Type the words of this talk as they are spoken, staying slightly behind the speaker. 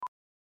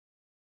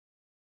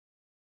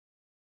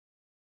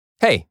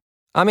Hey,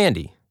 I'm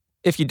Andy.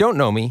 If you don't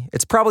know me,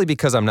 it's probably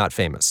because I'm not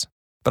famous.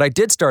 But I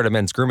did start a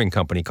men's grooming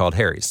company called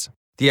Harry's.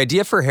 The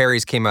idea for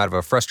Harry's came out of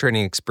a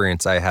frustrating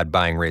experience I had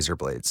buying razor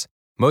blades.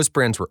 Most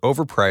brands were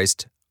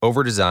overpriced,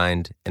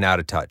 overdesigned, and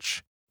out of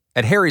touch.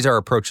 At Harry's, our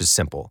approach is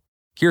simple.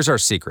 Here's our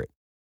secret.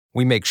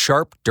 We make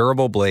sharp,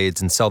 durable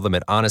blades and sell them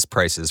at honest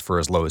prices for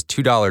as low as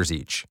 $2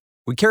 each.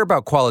 We care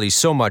about quality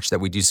so much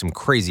that we do some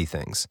crazy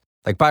things,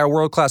 like buy a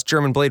world-class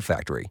German blade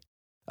factory.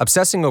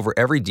 Obsessing over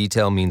every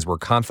detail means we're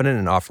confident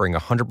in offering a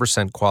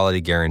 100% quality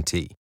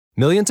guarantee.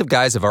 Millions of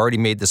guys have already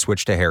made the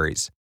switch to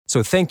Harry's,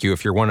 so thank you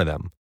if you're one of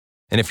them.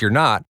 And if you're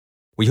not,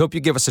 we hope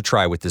you give us a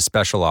try with this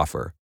special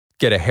offer.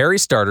 Get a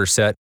Harry's starter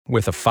set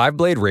with a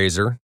 5-blade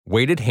razor,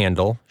 weighted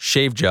handle,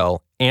 shave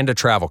gel, and a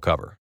travel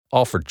cover,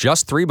 all for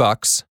just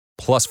 $3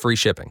 plus free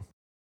shipping.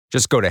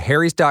 Just go to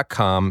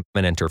harrys.com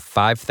and enter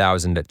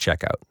 5000 at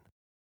checkout.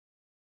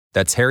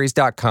 That's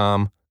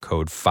harrys.com,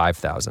 code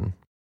 5000.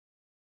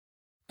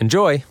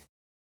 Enjoy.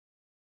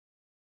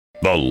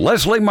 The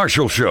Leslie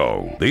Marshall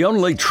Show, the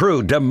only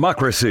true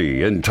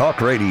democracy in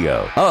talk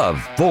radio,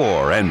 of,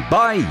 for, and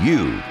by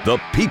you,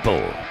 the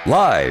people.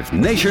 Live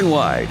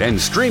nationwide and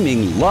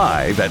streaming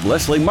live at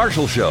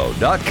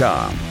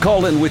lesliemarshallshow.com.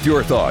 Call in with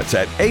your thoughts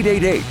at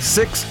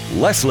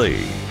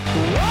 888-6-LESLIE.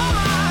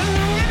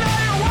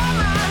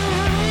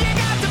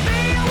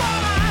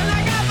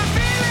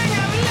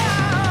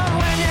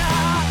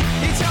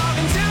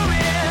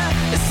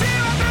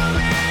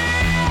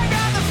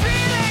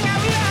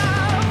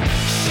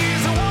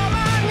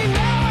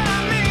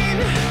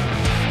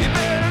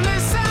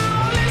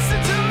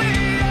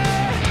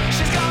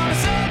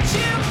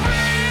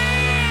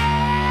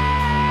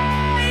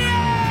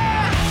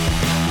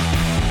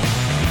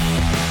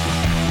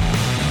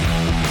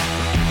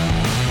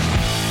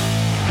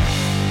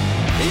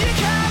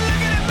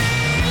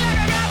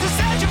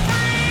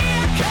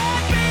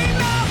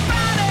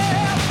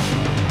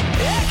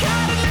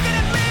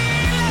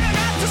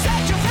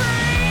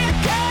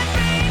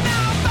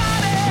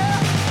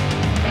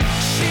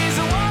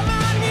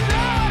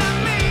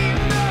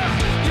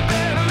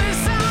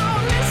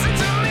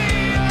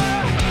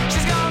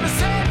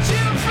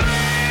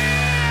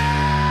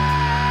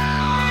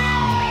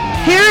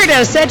 Here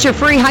to set you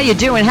free. How you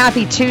doing?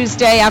 Happy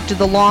Tuesday after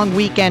the long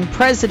weekend,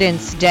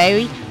 President's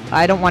Day.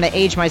 I don't want to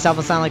age myself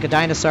and sound like a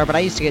dinosaur, but I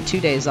used to get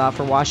 2 days off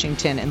for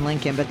Washington and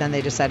Lincoln, but then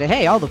they decided,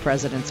 hey, all the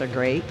presidents are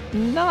great.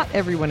 Not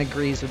everyone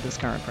agrees with this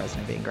current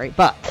president being great,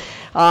 but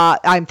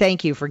I'm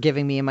thank you for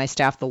giving me and my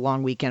staff the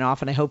long weekend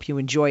off, and I hope you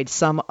enjoyed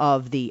some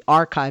of the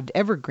archived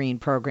evergreen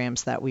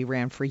programs that we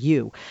ran for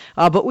you.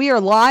 But we are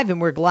live, and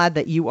we're glad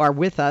that you are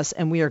with us,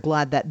 and we are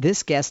glad that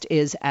this guest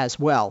is as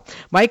well.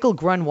 Michael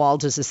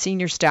Grunwald is a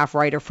senior staff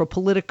writer for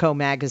Politico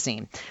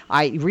Magazine.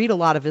 I read a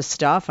lot of his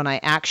stuff, and I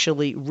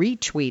actually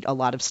retweet a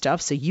lot of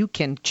stuff, so you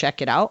can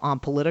check it out on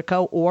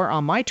Politico or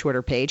on my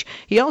Twitter page.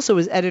 He also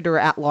is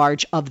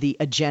editor-at-large of The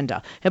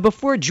Agenda. And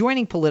before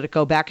joining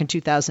Politico back in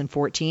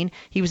 2014,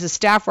 he was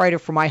a staff writer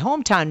for my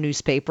hometown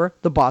newspaper,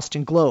 the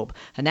Boston Globe,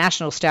 a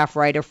national staff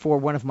writer for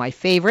one of my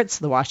favorites,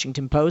 the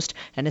Washington Post,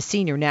 and a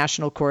senior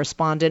national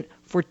correspondent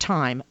for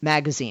Time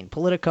magazine.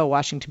 Politico,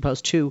 Washington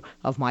Post, two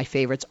of my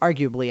favorites.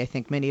 Arguably, I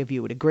think many of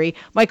you would agree.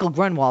 Michael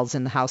Grunwald's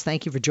in the house.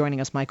 Thank you for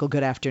joining us, Michael.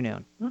 Good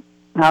afternoon.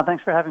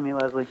 Thanks for having me,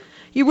 Leslie.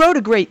 You wrote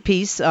a great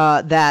piece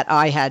that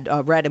I had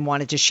read and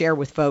wanted to share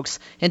with folks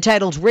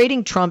entitled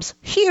Rating Trump's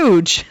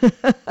Huge.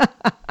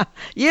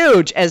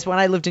 Huge, as when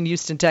I lived in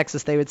Houston,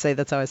 Texas, they would say,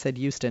 that's how I said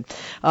Houston,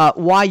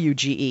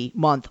 YUGE,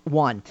 month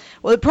one.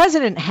 Well, the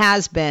president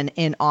has been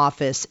in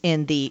office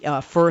in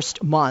the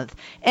first month,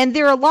 and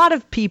there are a lot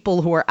of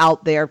people who are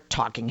out there,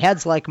 talking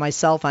heads like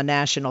myself on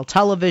national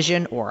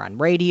television or on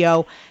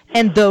radio,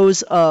 and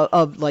those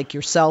of like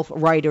yourself,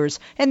 writers,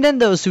 and then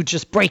those who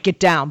just break it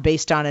down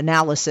based on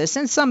analysis,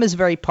 and some is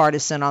very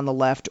partisan on the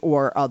left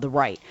or the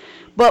right.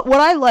 But what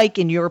I like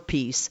in your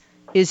piece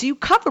is you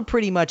cover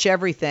pretty much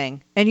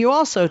everything, and you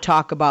also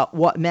talk about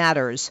what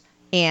matters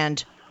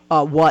and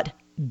what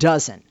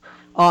doesn't.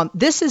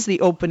 This is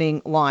the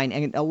opening line,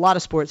 and a lot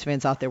of sports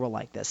fans out there will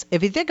like this.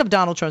 If you think of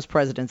Donald Trump's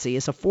presidency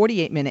as a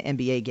 48-minute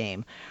NBA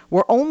game,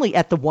 we're only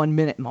at the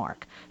 1-minute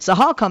mark. So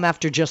how come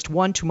after just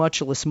one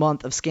tumultuous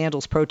month of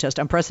scandals, protest,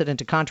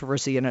 unprecedented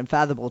controversy, and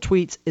unfathomable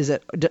tweets, does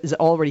it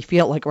already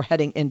feel like we're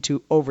heading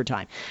into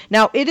overtime?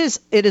 Now, it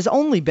has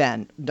only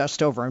been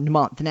just over a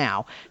month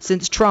now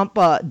since Trump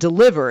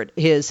delivered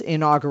his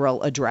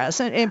inaugural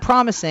address and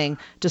promising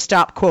to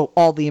stop, quote,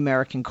 all the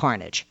American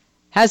carnage.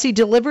 Has he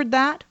delivered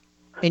that,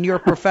 in your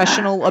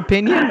professional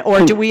opinion,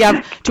 or do we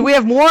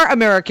have more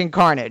American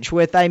carnage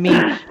with,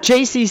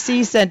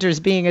 JCC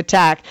centers being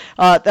attacked,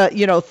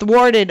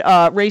 thwarted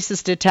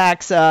racist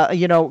attacks,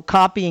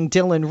 copying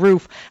Dylan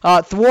Roof,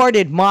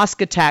 thwarted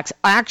mosque attacks,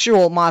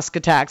 actual mosque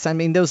attacks.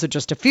 Those are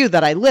just a few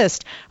that I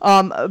list.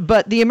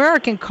 But the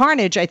American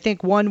carnage, I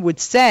think one would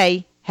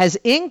say, has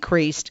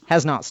increased,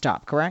 has not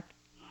stopped, correct?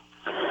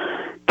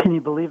 Can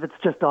you believe it's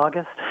just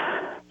August?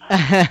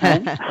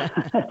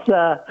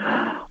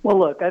 Well,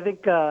 look, I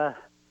think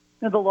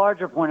the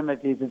larger point of my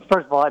piece is,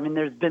 first of all, I mean,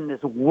 there's been this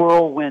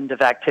whirlwind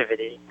of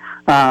activity.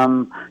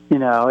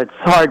 It's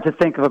hard to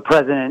think of a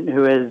president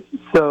who is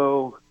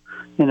so,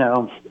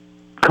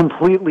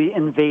 completely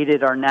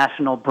invaded our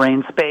national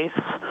brain space.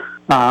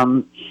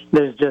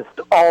 There's just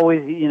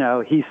always,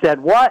 he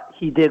said what,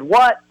 he did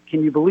what,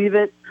 can you believe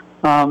it?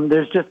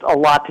 There's just a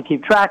lot to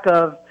keep track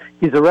of.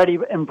 He's already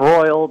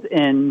embroiled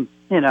in,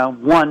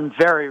 one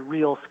very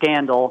real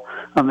scandal.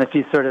 If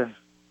you sort of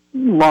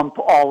lump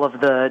all of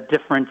the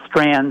different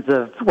strands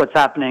of what's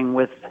happening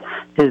with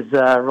his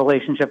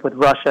relationship with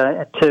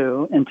Russia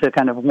into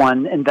kind of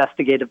one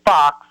investigative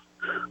box.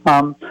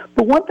 But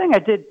one thing I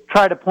did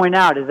try to point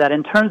out is that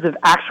in terms of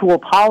actual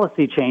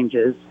policy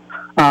changes,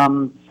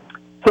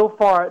 so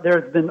far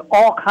there's been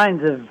all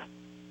kinds of,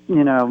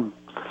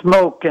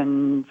 smoke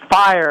and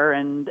fire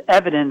and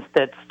evidence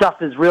that stuff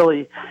is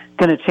really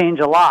going to change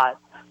a lot.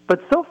 But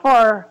so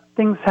far,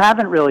 things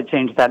haven't really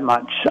changed that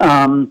much.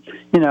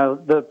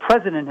 The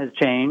president has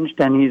changed,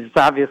 and he's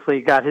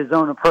obviously got his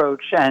own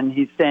approach, and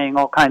he's saying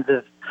all kinds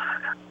of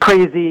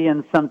crazy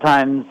and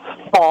sometimes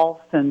false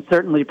and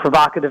certainly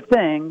provocative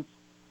things.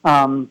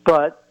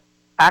 But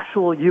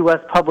actual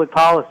U.S. public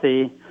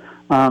policy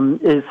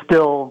is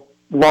still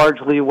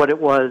largely what it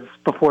was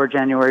before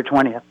January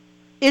 20th.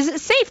 Is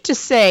it safe to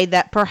say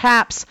that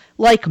perhaps,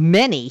 like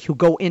many who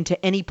go into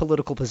any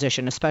political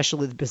position,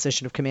 especially the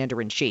position of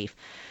commander-in-chief,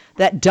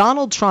 that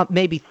Donald Trump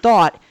maybe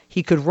thought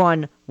he could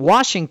run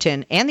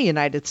Washington and the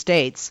United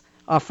States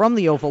from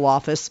the Oval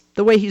Office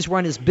the way he's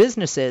run his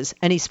businesses,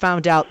 and he's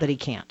found out that he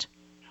can't?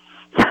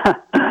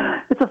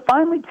 It's a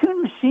finely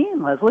tuned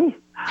machine, Leslie.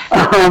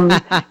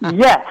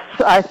 Yes,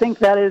 I think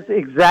that is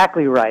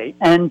exactly right.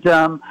 And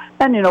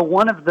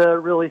one of the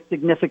really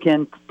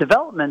significant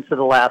developments of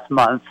the last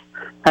month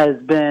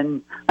has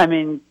been,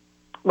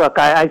 look,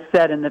 I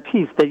said in the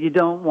piece that you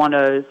don't want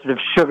to sort of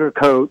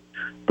sugarcoat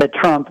that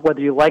Trump, whether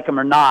you like him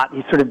or not,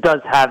 he sort of does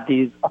have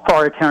these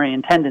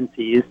authoritarian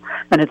tendencies,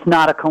 and it's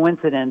not a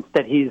coincidence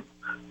that he's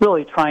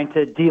really trying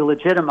to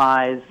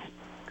delegitimize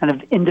kind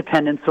of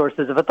independent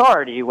sources of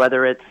authority,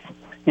 whether it's,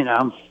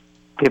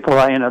 people,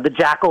 the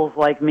jackals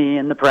like me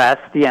in the press,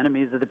 the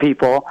enemies of the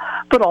people,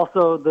 but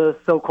also the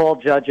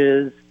so-called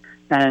judges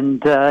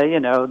and,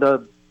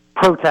 the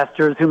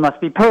protesters who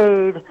must be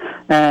paid,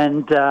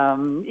 and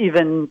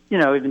even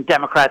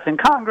Democrats in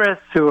Congress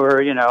who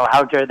are,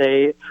 how dare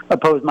they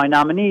oppose my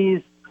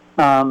nominees?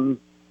 He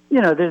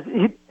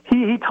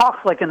talks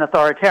like an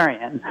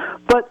authoritarian,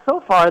 but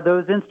so far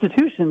those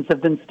institutions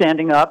have been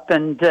standing up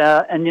and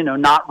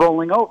not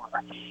rolling over.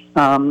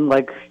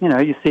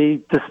 You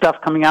see the stuff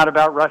coming out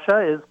about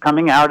Russia is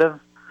coming out of,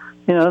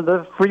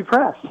 the free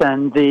press,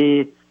 and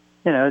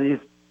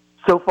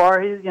so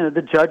far,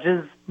 the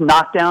judges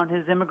knocked down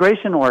his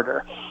immigration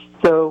order.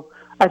 So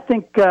I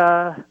think,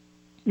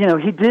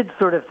 he did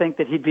sort of think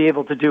that he'd be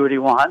able to do what he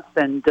wants,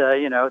 and,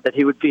 that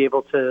he would be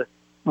able to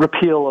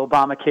repeal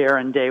Obamacare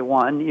in day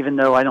one, even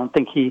though I don't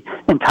think he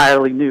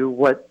entirely knew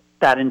what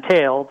that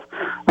entailed.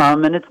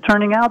 And it's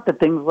turning out that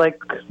things like,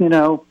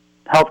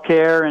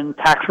 healthcare and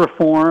tax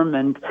reform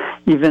and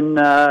even,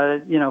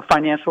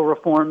 financial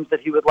reforms that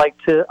he would like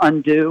to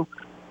undo,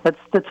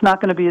 that's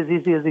not going to be as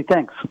easy as he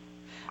thinks.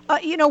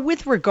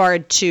 With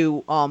regard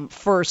to,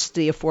 first,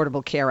 the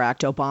Affordable Care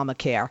Act,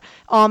 Obamacare,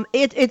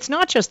 it's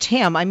not just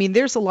him.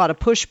 There's a lot of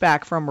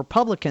pushback from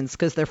Republicans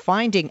because they're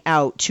finding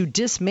out to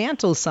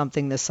dismantle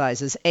something this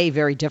size is, A,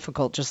 very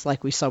difficult, just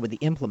like we saw with the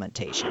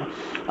implementation.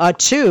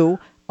 Two,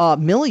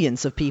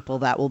 millions of people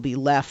that will be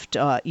left,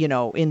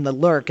 in the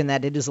lurk, and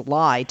that it is a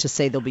lie to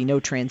say there'll be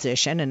no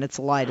transition, and it's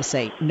a lie to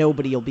say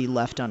nobody will be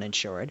left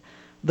uninsured.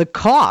 The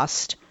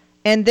cost,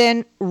 and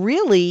then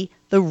really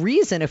the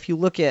reason, if you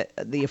look at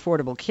the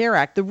Affordable Care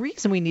Act, the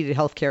reason we needed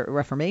health care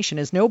reformation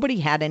is nobody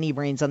had any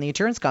reins on the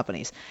insurance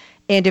companies.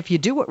 And if you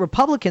do what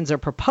Republicans are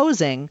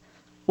proposing,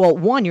 well,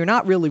 one, you're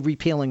not really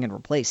repealing and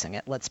replacing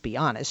it. Let's be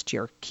honest.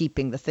 You're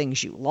keeping the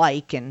things you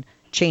like and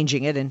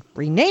changing it and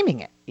renaming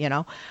it,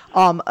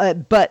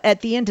 But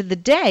at the end of the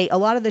day, a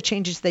lot of the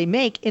changes they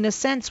make, in a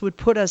sense, would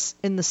put us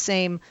in the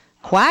same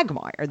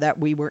quagmire that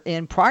we were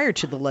in prior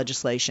to the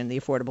legislation,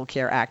 the Affordable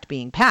Care Act,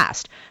 being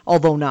passed.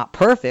 Although not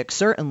perfect,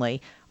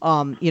 certainly,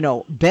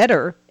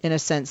 better in a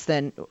sense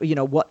than,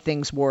 what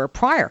things were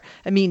prior.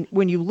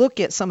 When you look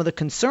at some of the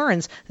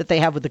concerns that they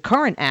have with the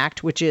current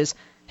act, which is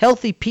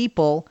healthy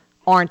people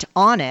aren't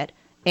on it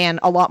and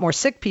a lot more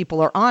sick people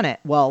are on it.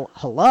 Well,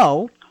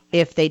 hello,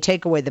 if they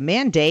take away the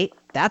mandate,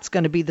 that's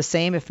going to be the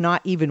same, if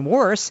not even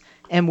worse.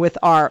 And with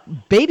our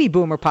baby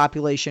boomer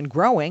population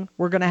growing,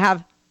 we're going to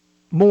have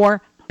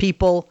more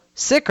people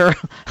sicker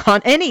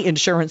on any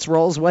insurance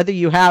rolls, whether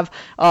you have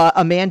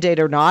a mandate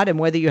or not, and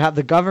whether you have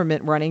the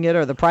government running it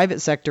or the private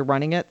sector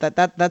running it.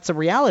 That's a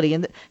reality.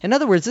 And in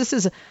other words, this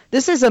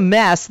is a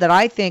mess that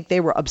I think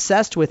they were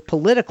obsessed with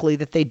politically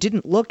that they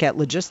didn't look at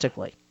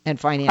logistically and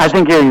financially. I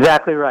think you're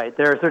exactly right.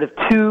 There are sort of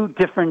two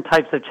different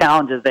types of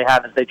challenges they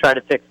have as they try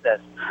to fix this.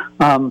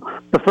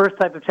 The first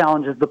type of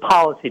challenge is the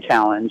policy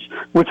challenge,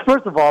 which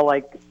first of all,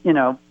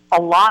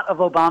 a lot of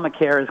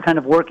Obamacare is kind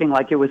of working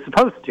like it was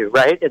supposed to,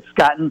 right? It's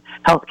gotten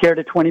health care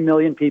to 20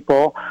 million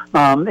people.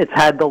 It's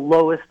had the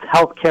lowest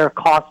health care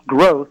cost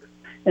growth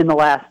in the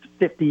last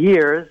 50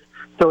 years.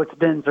 So it's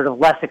been sort of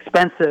less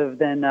expensive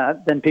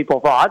than people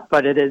thought,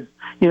 but it is,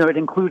 it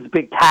includes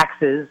big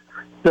taxes.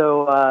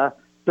 So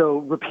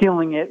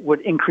repealing it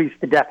would increase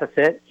the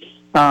deficit.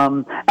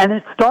 And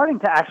it's starting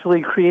to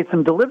actually create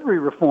some delivery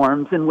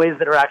reforms in ways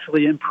that are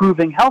actually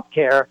improving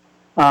healthcare.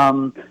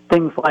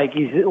 Things like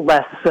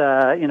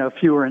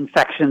fewer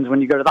infections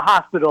when you go to the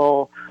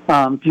hospital,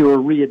 fewer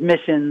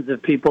readmissions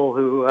of people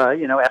who,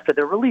 after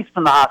they're released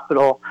from the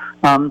hospital.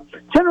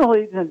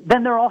 Generally,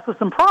 then there are also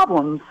some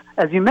problems,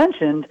 as you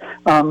mentioned,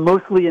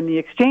 mostly in the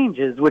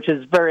exchanges, which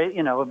is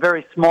a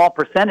very small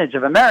percentage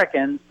of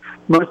Americans.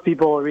 Most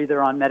people are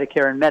either on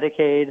Medicare and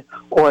Medicaid,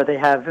 or they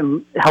have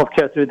health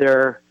care through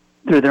their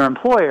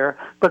employer.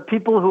 But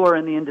people who are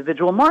in the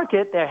individual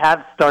market, they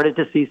have started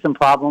to see some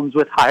problems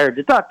with higher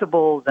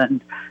deductibles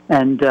and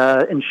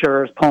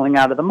insurers pulling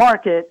out of the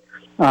market.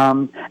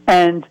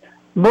 And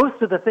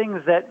most of the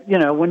things that,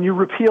 when you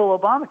repeal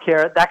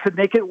Obamacare, that could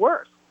make it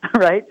worse,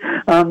 right?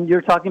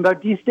 You're talking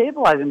about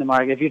destabilizing the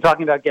market. If you're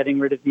talking about getting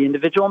rid of the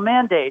individual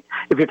mandate,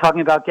 if you're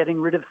talking about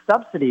getting rid of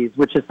subsidies,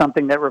 which is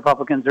something that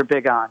Republicans are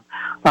big on.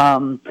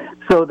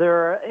 So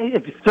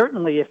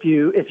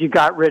if you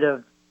got rid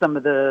of some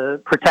of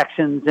the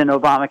protections in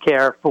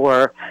Obamacare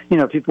for,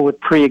 people with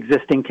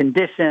pre-existing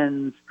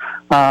conditions,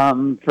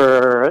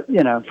 for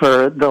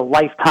the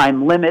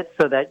lifetime limit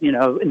so that,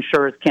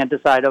 insurers can't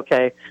decide,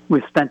 okay,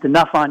 we've spent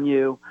enough on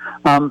you.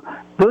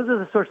 Those are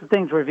the sorts of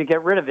things where if you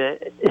get rid of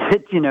it,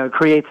 it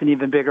creates an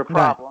even bigger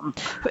problem.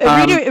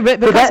 Right.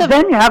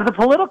 Then you have the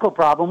political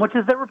problem, which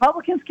is that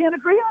Republicans can't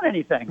agree on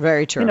anything.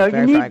 Very true.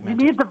 You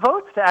need the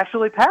votes to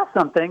actually pass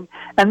something.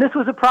 And this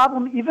was a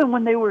problem even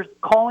when they were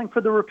calling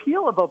for the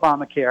repeal of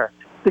Obamacare.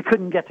 They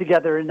couldn't get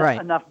together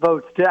enough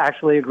votes to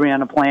actually agree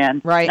on a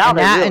plan. Right. Now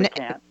they really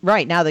can't.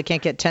 Right. Now they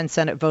can't get 10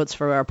 Senate votes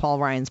for Paul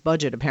Ryan's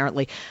budget,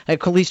 apparently,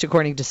 at least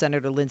according to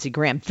Senator Lindsey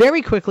Graham.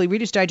 Very quickly,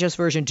 Reader's Digest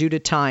version due to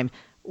time.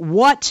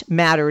 What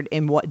mattered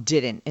and what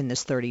didn't in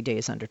this 30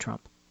 days under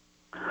Trump?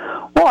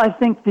 Well, I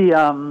think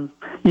the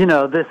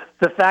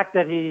fact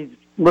that he's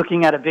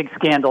looking at a big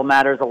scandal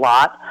matters a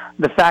lot.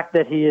 The fact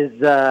that he is,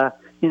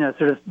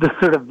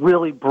 sort of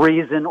really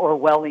brazen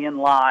Orwellian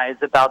lies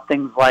about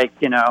things like,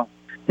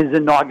 his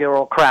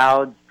inaugural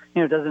crowds,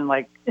 doesn't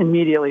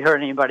immediately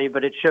hurt anybody,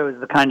 but it shows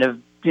the kind of,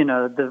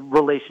 the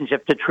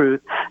relationship to truth.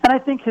 And I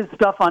think his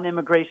stuff on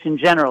immigration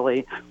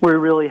generally, where he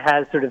really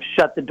has sort of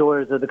shut the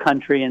doors of the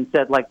country and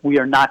said, we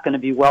are not going to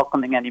be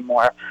welcoming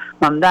anymore.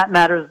 That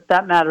matters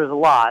a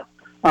lot.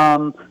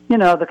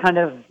 The kind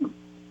of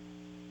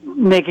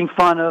making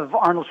fun of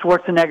Arnold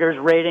Schwarzenegger's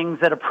ratings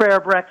at a prayer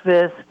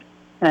breakfast,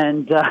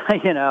 and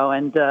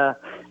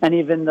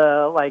even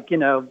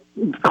the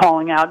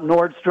calling out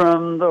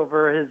Nordstrom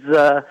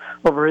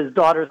over his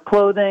daughter's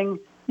clothing.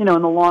 In the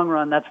long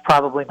run, that's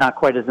probably not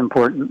quite as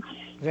important.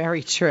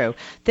 Very true.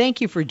 Thank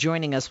you for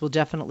joining us. We'll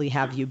definitely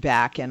have you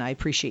back, and I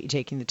appreciate you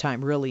taking the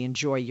time. Really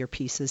enjoy your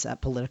pieces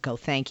at Politico.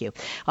 Thank you.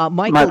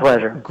 Michael My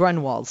pleasure.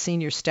 Grunwald,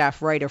 senior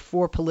staff writer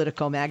for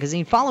Politico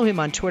Magazine. Follow him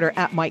on Twitter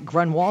at Mike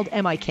Grunwald,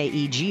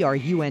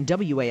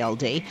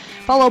 MikeGrunwald.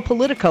 Follow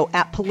Politico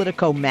at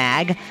Politico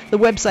Mag. The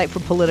website for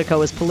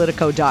Politico is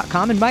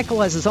Politico.com, and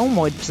Michael has his own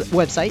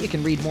website. You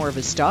can read more of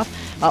his stuff,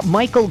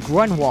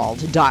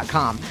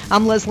 MichaelGrunwald.com.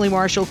 I'm Leslie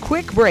Marshall.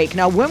 Quick break.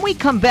 Now, when we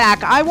come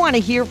back, I want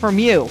to hear from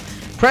you.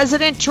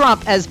 President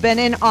Trump has been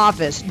in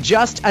office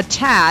just a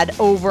tad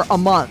over a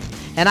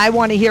month, and I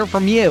want to hear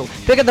from you.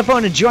 Pick up the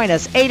phone and join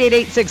us,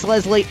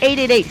 888-6-LESLIE,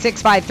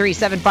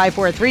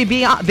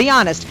 888-653-7543. Be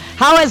honest,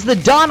 how has the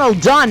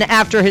Donald done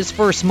after his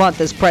first month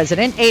as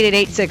president?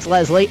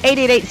 888-6-LESLIE,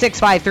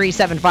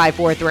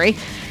 888-653-7543.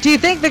 Do you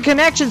think the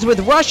connections with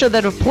Russia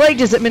that have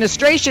plagued his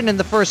administration in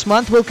the first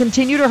month will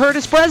continue to hurt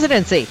his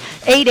presidency?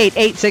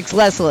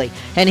 888-6-LESLIE.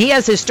 And he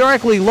has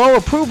historically low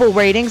approval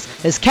ratings.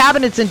 His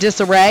cabinet's in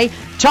disarray.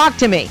 Talk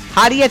to me.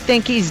 How do you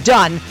think he's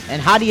done?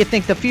 And how do you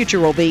think the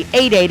future will be?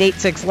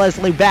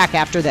 888-6-LESLIE. Back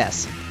after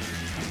this.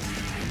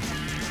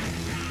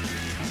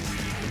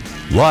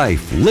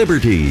 Life,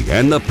 liberty,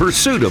 and the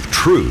pursuit of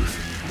truth.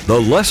 The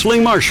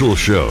Leslie Marshall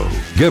Show.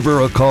 Give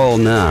her a call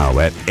now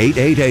at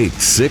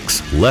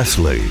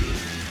 888-6-LESLIE.